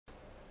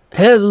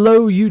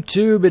Hello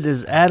YouTube, it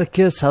is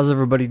Atticus. How's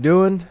everybody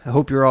doing? I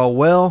hope you're all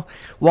well.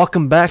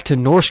 Welcome back to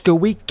Norsca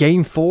Week,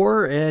 Game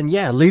 4. And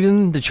yeah,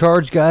 leading the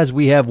charge, guys,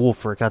 we have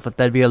Wolfric. I thought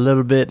that'd be a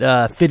little bit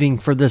fitting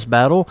for this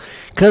battle.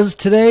 Because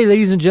today,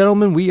 ladies and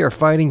gentlemen, we are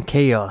fighting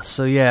Chaos.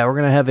 So yeah, we're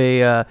going to have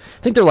I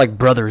think they're like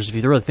brothers, if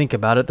you really think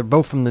about it. They're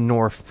both from the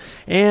north.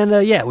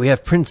 And yeah, we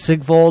have Prince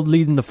Sigvald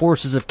leading the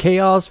forces of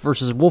Chaos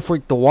versus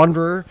Wolfric the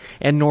Wanderer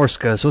and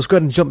Norsca. So let's go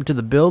ahead and jump into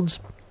the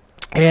builds.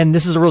 And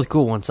this is a really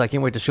cool one, so I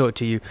can't wait to show it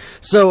to you.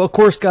 So, of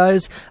course,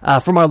 guys,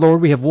 for my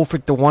lord, we have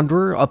Wolfric the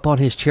Wanderer up on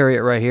his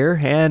chariot right here.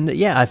 And,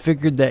 yeah, I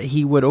figured that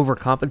he would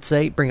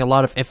overcompensate, bring a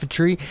lot of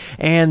infantry,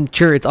 and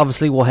chariots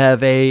obviously will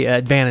have a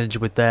advantage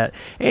with that.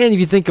 And if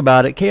you think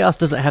about it, Chaos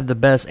doesn't have the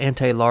best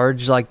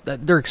anti-large. Like,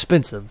 they're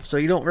expensive, so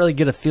you don't really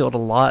get a field a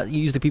lot.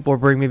 Usually people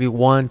bring maybe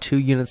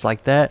 1-2 units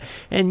like that,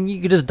 and you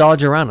can just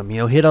dodge around them. You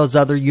know, hit those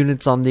other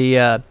units on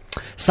the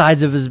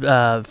sides of his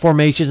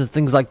formations and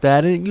things like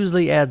that, and it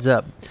usually adds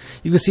up.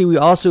 You can see we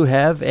also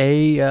have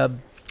a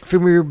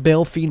Premier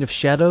Bale Fiend of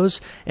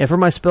Shadows, and for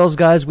my spells,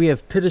 guys, we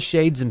have Pit of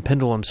Shades and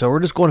Pendulum, so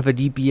we're just going with a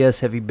DPS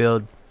heavy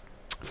build.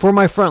 For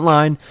my front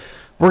line,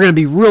 we're going to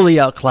be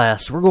really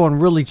outclassed. We're going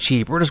really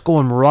cheap. We're just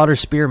going Marauder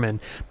Spearmen.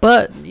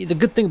 But the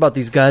good thing about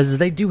these guys is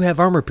they do have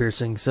armor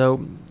piercing,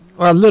 so...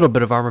 or a little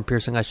bit of armor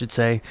piercing, I should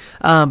say.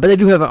 But they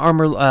do have an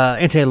armor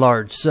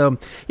anti-large. So,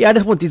 yeah, I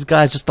just want these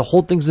guys just to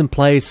hold things in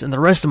place, and the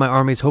rest of my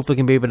armies hopefully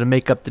can be able to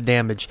make up the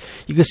damage.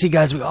 You can see,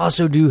 guys, we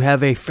also do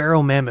have a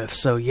Feral Mammoth.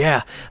 So,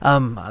 yeah,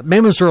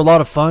 Mammoths are a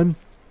lot of fun.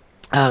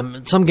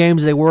 Some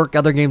games they work,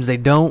 other games they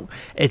don't.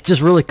 It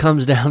just really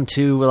comes down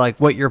to, like,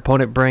 what your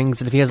opponent brings.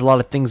 And if he has a lot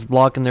of things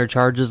blocking their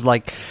charges,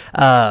 like...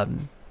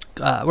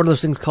 what are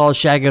those things called?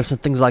 Shaggifs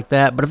and things like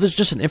that. But if it's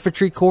just an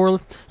infantry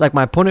corps, like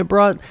my opponent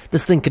brought,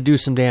 this thing could do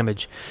some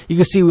damage. You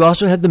can see we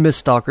also have the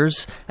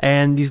Miststalkers,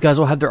 and these guys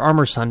will have their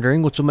armor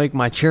sundering, which will make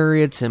my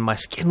chariots and my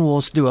skin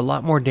wolves do a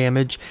lot more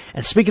damage.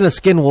 And speaking of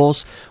skin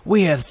wolves,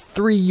 we have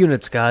 3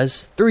 units,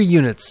 guys. 3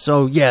 units.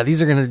 So yeah,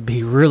 these are going to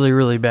be really,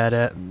 really bad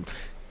at...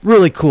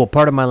 Really cool,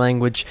 part of my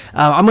language.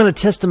 I'm going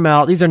to test them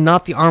out. These are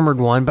not the armored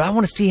one, but I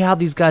want to see how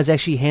these guys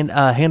actually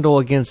handle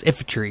against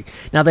infantry.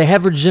 Now, they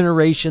have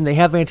regeneration, they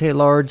have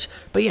anti-large,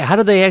 but yeah, how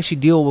do they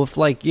actually deal with,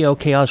 like, you know,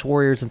 Chaos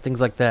Warriors and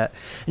things like that?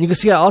 And you can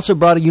see I also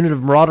brought a unit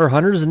of Marauder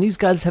Hunters, and these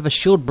guys have a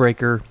Shield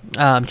Breaker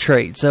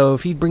trait. So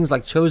if he brings,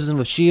 like, Chosen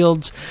with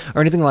shields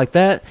or anything like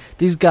that,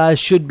 these guys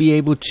should be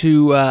able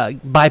to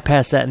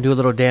bypass that and do a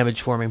little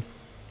damage for me.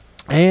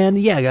 And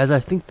yeah, guys, I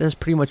think that's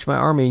pretty much my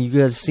army. You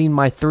guys have seen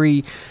my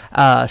 3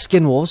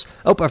 skin wolves.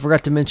 Oh, I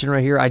forgot to mention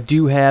right here, I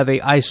do have a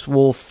Ice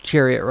Wolf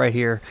chariot right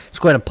here. Let's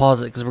go ahead and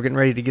pause it because we're getting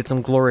ready to get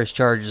some glorious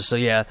charges. So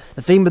yeah,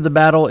 the theme of the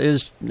battle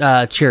is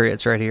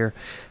chariots right here.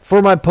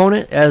 For my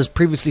opponent, as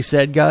previously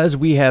said, guys,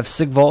 we have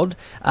Sigvald.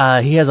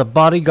 He has a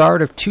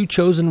bodyguard of 2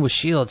 Chosen with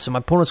shields, so my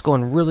opponent's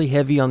going really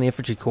heavy on the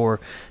infantry corps.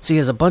 So he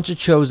has a bunch of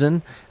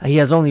Chosen. He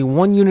has only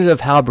 1 unit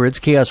of Halberds,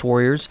 Chaos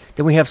Warriors.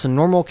 Then we have some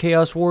normal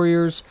Chaos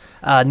Warriors,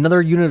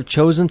 another unit of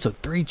Chosen, so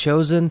 3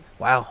 Chosen.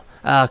 Wow.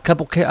 A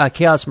couple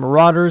Chaos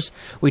Marauders.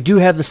 We do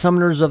have the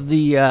Summoners of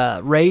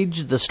the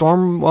Rage, the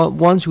Storm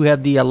ones who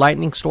have the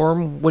Lightning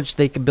Storm, which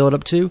they can build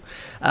up to.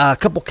 A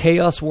couple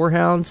Chaos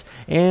Warhounds,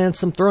 and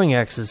some Throwing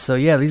Axes. So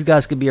yeah, these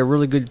guys could be a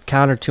really good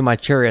counter to my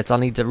Chariots. I'll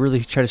need to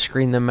really try to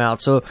screen them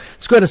out. So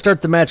let's go ahead and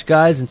start the match,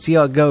 guys, and see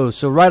how it goes.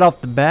 So right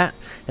off the bat,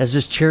 as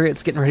this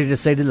Chariot's getting ready to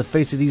say to the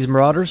face of these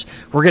Marauders,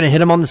 we're going to hit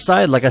them on the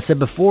side, like I said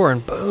before,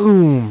 and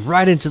boom,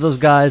 right into those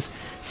guys,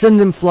 send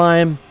them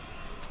flying.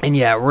 And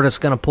yeah, we're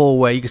just going to pull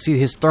away. You can see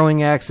his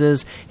throwing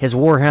axes, his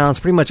warhounds,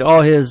 pretty much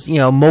all his, you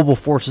know, mobile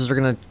forces are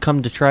going to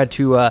come to try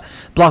to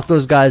block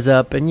those guys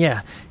up. And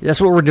yeah,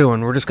 that's what we're doing.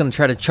 We're just going to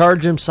try to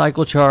charge him,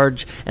 cycle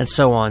charge, and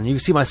so on. You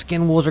can see my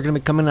skin wolves are going to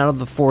be coming out of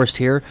the forest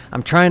here.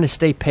 I'm trying to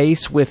stay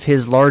pace with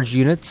his large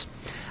units.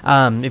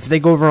 If they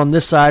go over on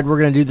this side, we're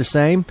going to do the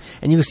same.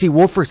 And you can see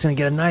Wolfric's going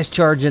to get a nice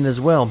charge in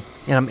as well.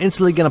 And I'm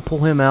instantly going to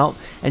pull him out.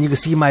 And you can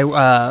see my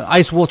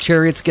Ice Wolf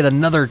Chariots get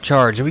another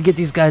charge. And we get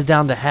these guys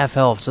down to half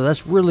health. So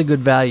that's really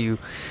good value.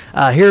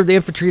 Here the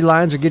infantry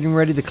lines are getting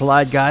ready to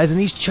collide, guys. And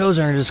these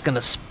Chosen are just going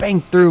to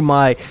spank through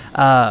my...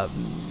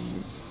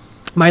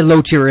 my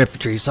low-tier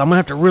infantry, so I'm going to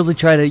have to really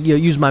try to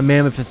use my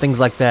Mammoth and things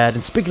like that.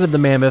 And speaking of the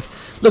Mammoth,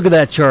 look at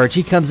that charge.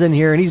 He comes in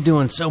here, and he's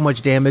doing so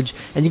much damage.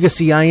 And you can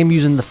see I am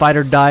using the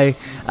Fighter Die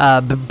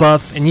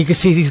buff, and you can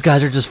see these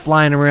guys are just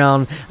flying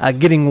around,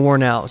 getting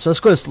worn out. So let's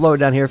go and slow it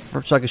down here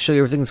so I can show you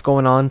everything that's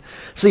going on.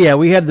 So yeah,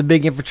 we have the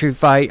big infantry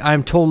fight.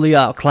 I'm totally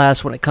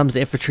outclassed when it comes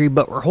to infantry,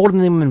 but we're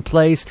holding them in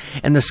place,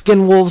 and the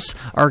Skin Wolves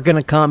are going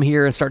to come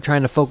here and start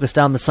trying to focus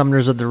down the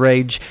Summoners of the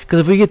Rage, because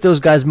if we get those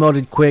guys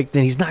melted quick,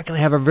 then he's not going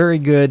to have a very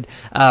good...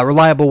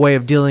 reliable way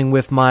of dealing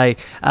with my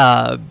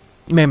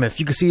Mammoth.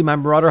 You can see my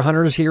Marauder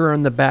Hunters here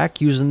in the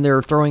back using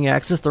their throwing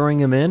axes, throwing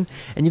them in.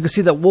 And you can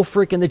see that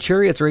Wolfric and the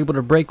Chariots are able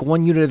to break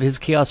one unit of his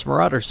Chaos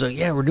Marauder. So,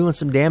 yeah, we're doing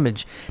some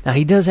damage. Now,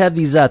 he does have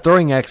these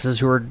throwing axes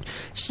who are,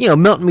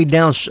 melting me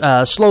down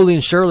slowly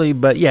and surely.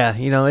 But, yeah,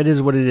 it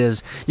is what it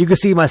is. You can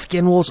see my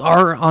Skin Wolves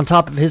are on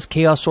top of his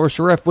Chaos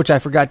Sorcerer, which I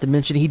forgot to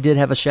mention. He did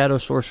have a Shadow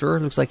Sorcerer.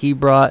 Looks like he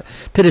brought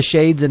Pit of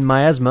Shades and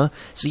Miasma.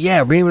 So,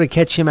 yeah, we're able to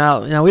catch him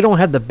out. Now, we don't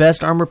have the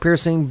best armor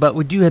piercing, but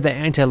we do have the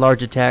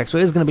anti-large attack. So,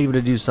 he's going to be able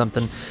to do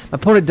something. My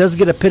opponent does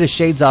get a Pit of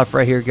Shades off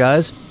right here,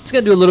 guys. It's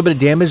going to do a little bit of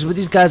damage, but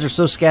these guys are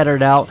so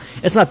scattered out,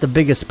 it's not the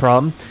biggest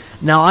problem.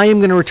 Now, I am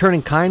going to return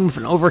in kind with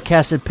an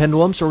Overcasted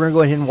Pendulum, so we're going to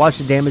go ahead and watch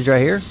the damage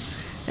right here.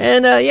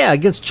 And, yeah,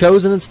 against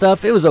Chosen and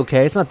stuff, it was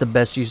okay. It's not the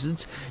best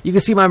usage. You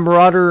can see my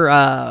Marauder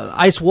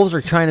Ice Wolves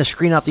are trying to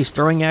screen out these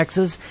throwing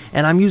axes,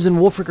 and I'm using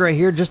Wolfric right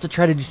here just to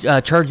try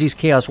to charge these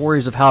Chaos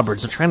Warriors of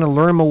Halberds. I'm trying to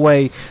lure them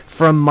away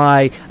from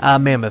my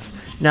Mammoth.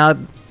 Now,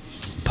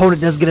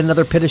 opponent does get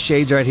another Pit of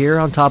Shades right here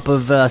on top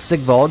of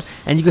Sigvald,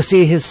 and you can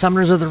see his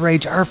Summoners of the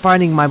Rage are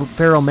finding my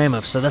Feral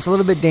Mammoth, so that's a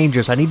little bit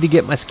dangerous. I need to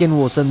get my Skin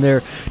Wolves in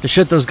there to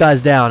shut those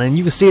guys down, and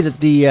you can see that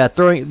the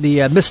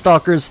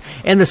Miststalkers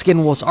and the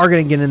Skin Wolves are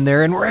going to get in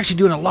there, and we're actually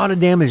doing a lot of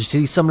damage to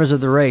these Summoners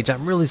of the Rage.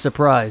 I'm really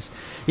surprised.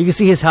 You can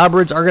see his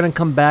Halberds are going to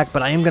come back,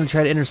 but I am going to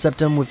try to intercept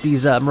them with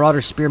these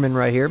Marauder Spearmen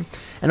right here.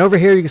 And over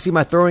here, you can see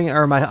my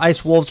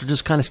Ice Wolves are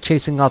just kind of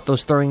chasing off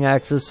those throwing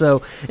axes,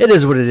 so it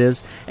is what it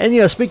is.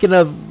 And, speaking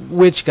of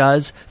which,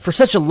 guys, for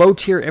such a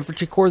low-tier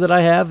infantry corps that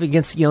I have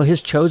against,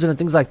 his Chosen and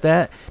things like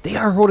that, they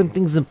are holding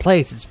things in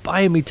place. It's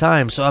buying me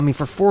time. So, I mean,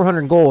 for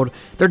 400 gold,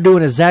 they're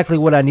doing exactly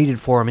what I needed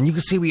for them. And you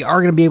can see we are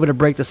going to be able to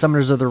break the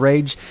Summoners of the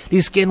Rage.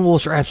 These Skin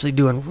Wolves are actually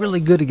doing really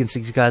good against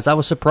these guys. I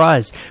was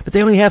surprised. But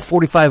they only have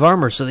 45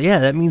 armor, so, yeah,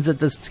 that means that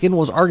the Skin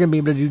Wolves are going to be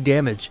able to do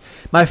damage.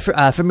 My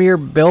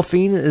Famir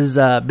Belfiend has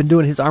been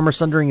doing his armor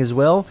sundering as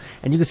well,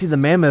 and you can see the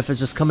Mammoth is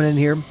just coming in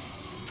here,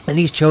 and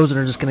these Chosen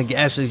are just going to get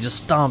actually just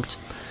stomped.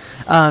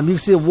 You can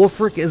see the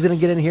Wolfric is going to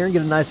get in here and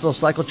get a nice little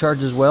cycle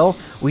charge as well.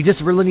 We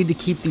just really need to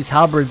keep these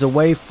Halberds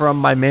away from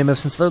my Mammoth,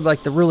 since they're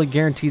like the really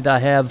guarantee that I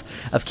have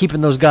of keeping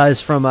those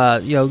guys from,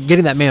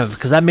 getting that Mammoth,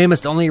 because that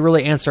Mammoth's the only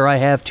really answer I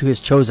have to his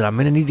Chosen. I'm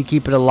going to need to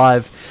keep it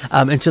alive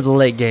into the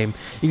late game.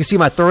 You can see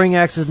my throwing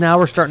axes now.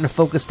 We're starting to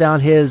focus down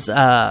his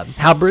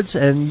Halberds,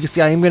 and you can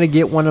see I am going to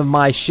get one of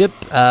my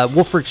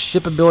Wolfric's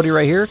ship ability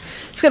right here.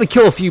 It's going to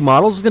kill a few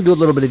models. It's going to do a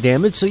little bit of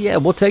damage, so yeah,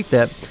 we'll take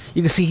that.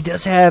 You can see he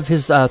does have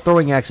his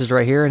throwing axes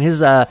right here, and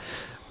his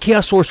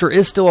Chaos Sorcerer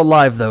is still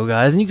alive, though,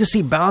 guys. And you can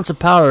see Balance of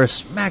Power is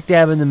smack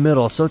dab in the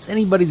middle, so it's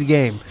anybody's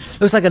game.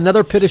 Looks like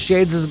another Pit of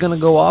Shades is going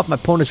to go off. My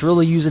opponent's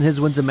really using his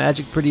Winds of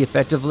Magic pretty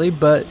effectively,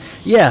 but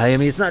yeah, I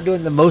mean, it's not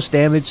doing the most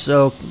damage,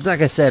 so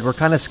like I said, we're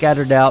kind of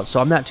scattered out,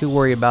 so I'm not too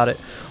worried about it.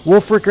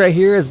 Wolfric right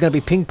here is going to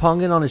be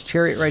ping-ponging on his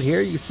Chariot right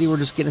here. You see we're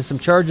just getting some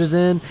charges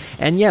in,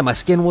 and yeah, my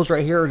Skin Wolves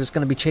right here are just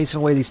going to be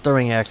chasing away these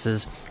throwing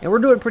axes, and we're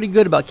doing pretty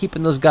good about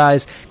keeping those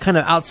guys kind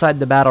of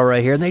outside the battle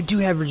right here, and they do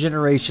have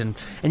regeneration,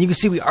 and you can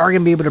see we are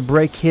going to be able to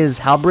break his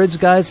Halberds,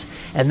 guys,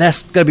 and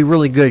that's going to be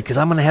really good, because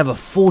I'm going to have a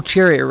full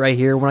Chariot right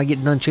here when I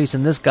get done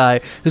chasing this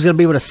guy, who's going to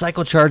be able to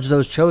cycle charge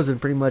those Chosen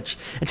pretty much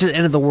into the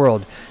end of the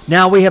world.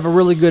 Now we have a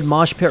really good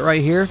Mosh Pit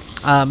right here.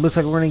 Looks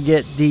like we're going to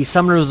get the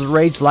Summoners of the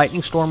Rage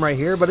Lightning Storm right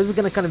here, but this is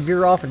going to kind of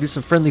veer off and do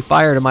some friendly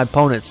fire to my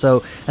opponent,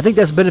 so I think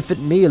that's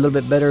benefiting me a little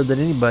bit better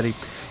than anybody.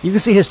 You can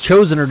see his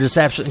Chosen are just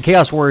absolutely,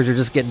 Chaos Warriors are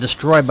just getting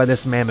destroyed by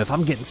this Mammoth.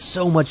 I'm getting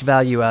so much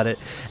value out of it.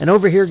 And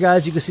over here,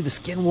 guys, you can see the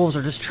Skin Wolves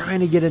are just trying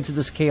to get into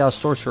this Chaos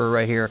Sorcerer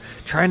right here,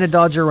 trying to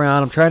dodge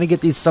around. I'm trying to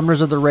get these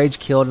Summoners of the Rage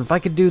killed, and if I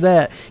could do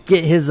that,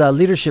 get his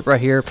leadership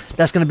right here,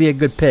 that's going to be a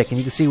good pick. And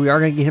you can see we are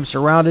going to get him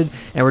surrounded,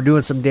 and we're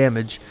doing some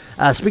damage.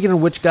 Speaking of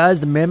which, guys,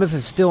 the Mammoth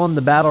is still on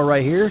the battle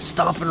right here,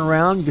 stomping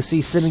around. You can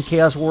see sending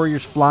Chaos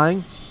Warriors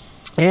flying.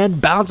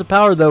 And Balance of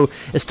Power, though,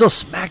 is still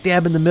smack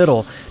dab in the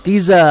middle.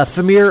 These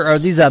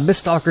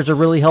Miststalkers are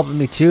really helping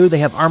me, too. They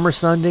have Armor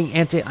Sunding,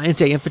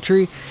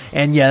 anti-infantry,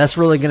 and yeah, that's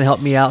really going to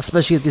help me out,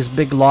 especially with this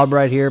big lob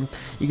right here.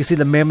 You can see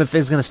the Mammoth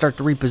is going to start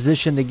to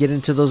reposition to get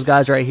into those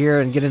guys right here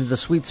and get into the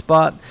sweet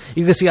spot.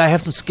 You can see I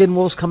have some Skin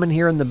Wolves coming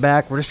here in the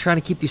back. We're just trying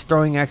to keep these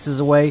throwing axes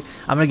away.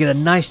 I'm going to get a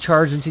nice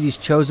charge into these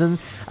Chosen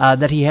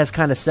that he has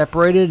kind of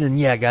separated, and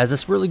yeah, guys,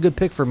 that's a really good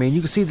pick for me. And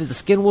you can see that the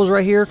Skin Wolves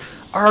right here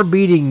are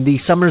beating the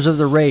Summoners of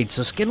the Rage.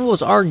 So Skin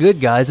Wolves are good,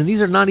 guys, and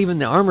these are not even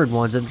the armored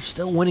ones, and they're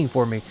still winning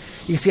for me.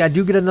 You can see I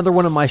do get another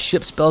one of my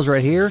ship spells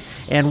right here,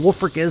 and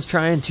Wolfric is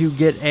trying to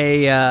get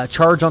a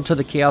charge onto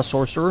the Chaos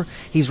Sorcerer.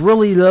 He's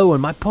really low,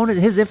 and my opponent,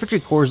 his infantry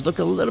corps is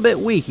looking a little bit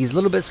weak. He's a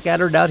little bit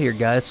scattered out here,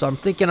 guys, so I'm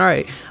thinking, all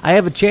right, I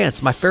have a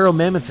chance. My Feral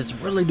Mammoth is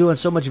really doing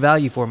so much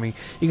value for me.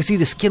 You can see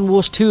the Skin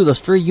Wolves, too. Those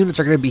 3 units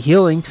are going to be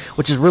healing,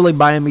 which is really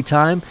buying me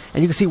time,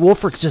 and you can see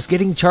Wolfric just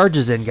getting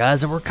charges in,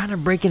 guys, and we're kind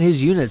of breaking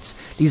his units.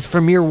 These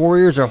Famir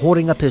Warriors are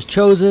holding up his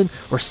Chosen.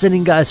 We're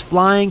sending guys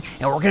flying,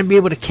 and we're going to be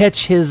able to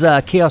catch his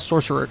Chaos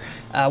Sorcerer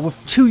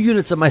with 2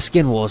 units of my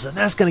skin wolves, and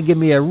that's going to give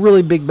me a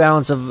really big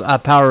balance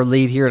of power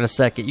lead here in a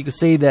second. You can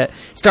see that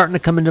starting to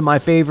come into my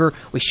favor.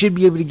 We should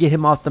be able to get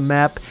him off the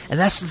map, and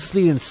that's just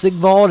leading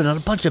Sigvald and a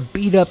bunch of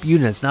beat up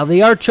units. Now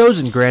they are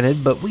chosen,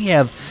 granted, but we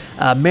have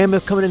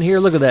Mammoth coming in here.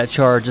 Look at that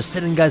charge, just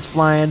sending guys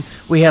flying.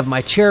 We have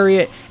my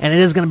Chariot, and it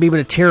is going to be able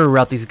to terror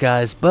route these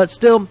guys, but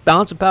still,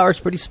 balance of power is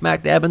pretty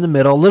smack dab in the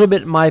middle, a little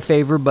bit in my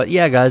favor, but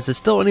yeah, guys, it's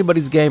still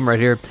anybody's game right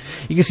here.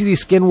 You can see these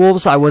skin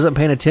wolves. I wasn't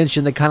paying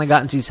attention. They kind of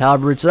got into these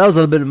halberds, so that was a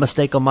little bit of a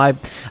mistake on my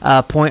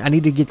point. I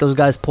need to get those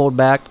guys pulled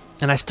back.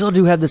 And I still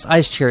do have this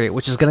Ice Chariot,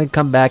 which is going to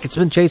come back. It's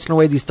been chasing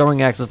away these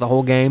throwing axes the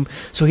whole game,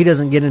 so he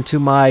doesn't get into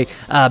my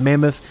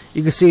Mammoth.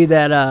 You can see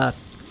that,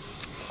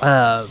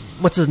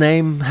 what's his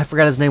name? I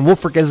forgot his name.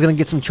 Wolfric is going to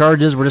get some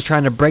charges. We're just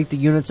trying to break the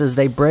units as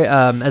they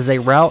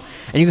route.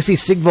 And you can see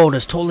Sigvald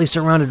is totally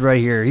surrounded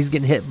right here. He's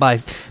getting hit by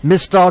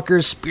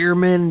Miststalkers,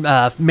 Spearmen,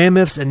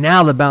 Mammoths, and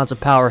now the balance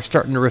of power is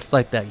starting to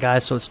reflect that,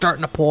 guys. So it's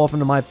starting to pull off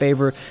into my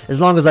favor as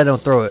long as I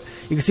don't throw it.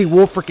 You can see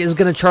Wolfric is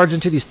going to charge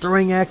into these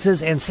throwing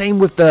axes, and same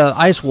with the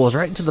Ice Wolves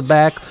right into the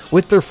back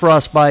with their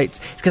Frostbites.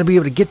 It's going to be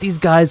able to get these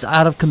guys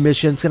out of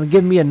commission. It's going to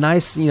give me a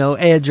nice,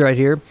 edge right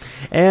here.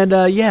 And,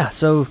 yeah,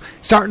 so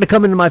starting to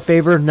come into my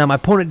favor. Now, my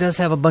opponent does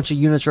have a bunch of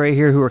units right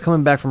here who are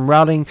coming back from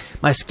routing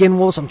my skin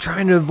wolves. I'm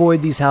trying to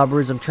avoid these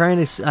halberds. I'm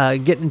trying to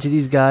get into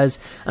these guys.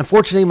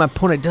 Unfortunately, my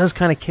opponent does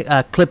kind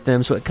of clip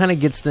them, so it kind of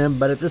gets them.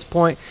 But at this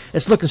point,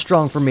 it's looking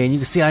strong for me. And you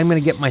can see I'm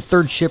going to get my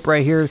 3rd ship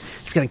right here.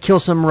 It's going to kill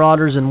some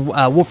marauders, and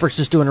Wolfric's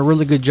just doing a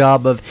really good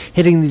job of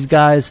hitting these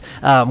guys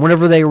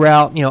whenever they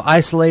route,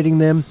 isolating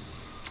them.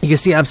 You can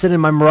see I'm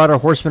sending my Marauder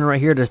Horsemen right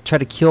here to try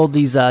to kill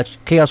these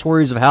Chaos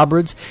Warriors of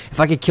Halberds.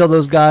 If I could kill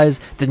those guys,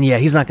 then yeah,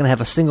 he's not going to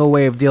have a single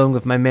way of dealing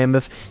with my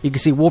Mammoth. You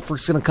can see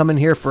Wolfric's going to come in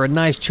here for a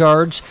nice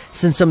charge,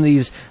 send some of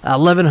these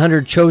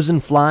 1,100 Chosen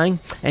flying,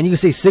 and you can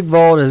see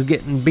Sigvald is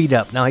getting beat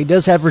up. Now, he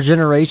does have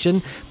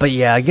regeneration, but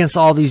yeah, against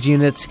all these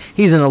units,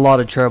 he's in a lot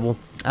of trouble.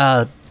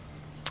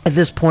 At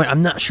this point,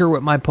 I'm not sure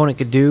what my opponent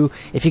could do.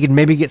 If he could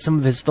maybe get some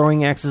of his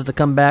throwing axes to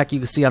come back. You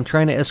can see I'm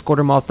trying to escort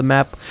him off the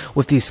map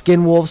with these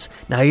skin wolves.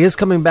 Now, he is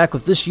coming back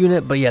with this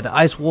unit, but yeah, the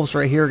ice wolves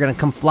right here are going to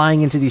come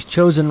flying into these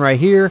chosen right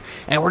here.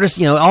 And we're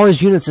just, all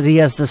his units that he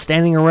has just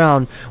standing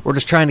around, we're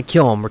just trying to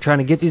kill him. We're trying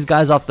to get these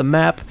guys off the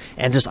map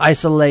and just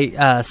isolate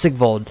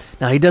Sigvald.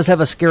 Now, he does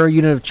have a Scarrow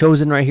unit of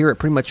chosen right here at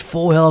pretty much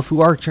full health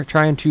who are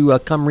trying to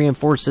come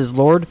reinforce his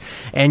lord.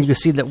 And you can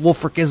see that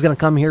Wolfric is going to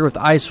come here with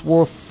Ice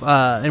Wolf,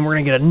 and we're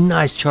going to get a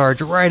nice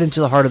charge right into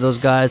the heart of those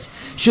guys.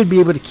 Should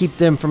be able to keep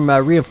them from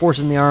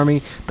reinforcing the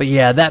army. But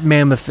yeah, that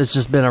Mammoth has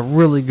just been a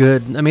really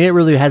good, it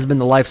really has been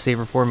the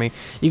lifesaver for me.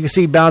 You can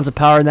see balance of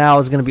power now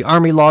is going to be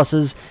army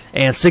losses,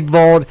 and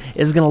Sigvald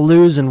is going to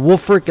lose, and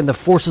Wolfric and the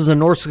forces of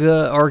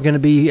Norsca are going to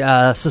be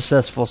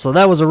successful. So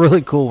that was a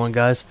really cool one,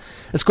 guys.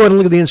 Let's go ahead and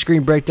look at the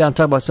in-screen breakdown,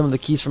 talk about some of the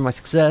keys for my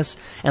success,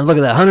 and look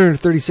at that,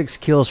 136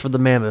 kills for the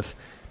Mammoth.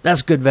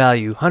 That's good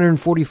value.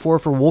 144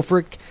 for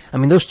Wolfric.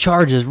 Those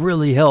charges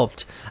really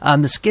helped.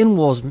 The Skin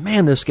Wolves,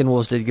 man, those Skin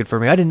Wolves did good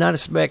for me. I did not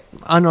expect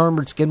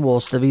unarmored Skin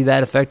Wolves to be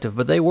that effective,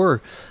 but they were.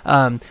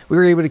 We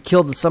were able to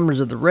kill the Summers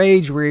of the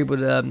Rage. We were able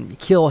to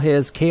kill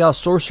his Chaos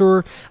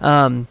Sorcerer.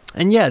 And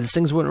yeah, these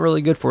things went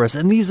really good for us.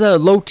 And these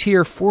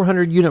low-tier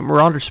 400-unit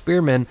Marauder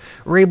Spearmen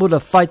were able to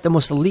fight the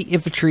most elite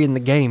infantry in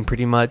the game,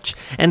 pretty much,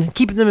 and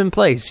keeping them in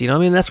place.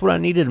 That's what I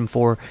needed them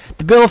for.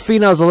 The Bill of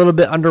Fiend I was a little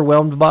bit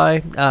underwhelmed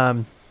by.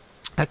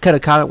 I could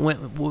have kind of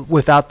went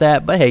without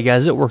that, but hey,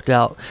 guys, it worked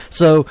out.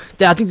 So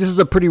I think this is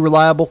a pretty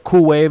reliable,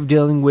 cool way of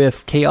dealing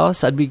with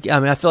Chaos. I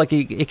feel like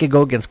it could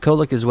go against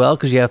Kolic as well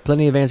because you have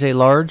plenty of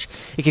anti-large.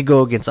 It could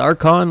go against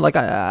Archon.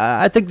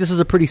 I think this is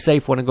a pretty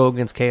safe one to go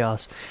against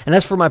Chaos. And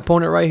that's for my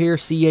opponent right here,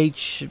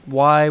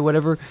 CHY,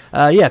 whatever.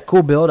 Yeah,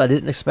 cool build. I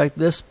didn't expect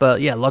this,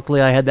 but yeah,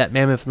 luckily I had that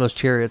Mammoth and those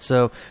Chariots.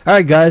 So, all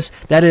right, guys,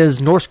 that is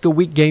Norsca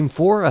Week Game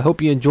 4. I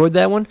hope you enjoyed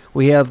that one.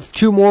 We have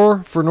 2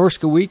 more for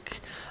Norsca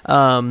Week.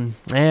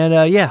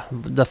 Yeah,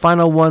 the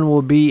final one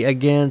will be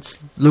against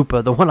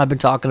Lupa, the one I've been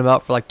talking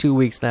about for like 2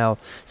 weeks now.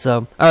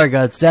 So, alright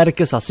guys,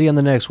 Zadicus, I'll see you on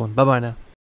the next one. Bye-bye now.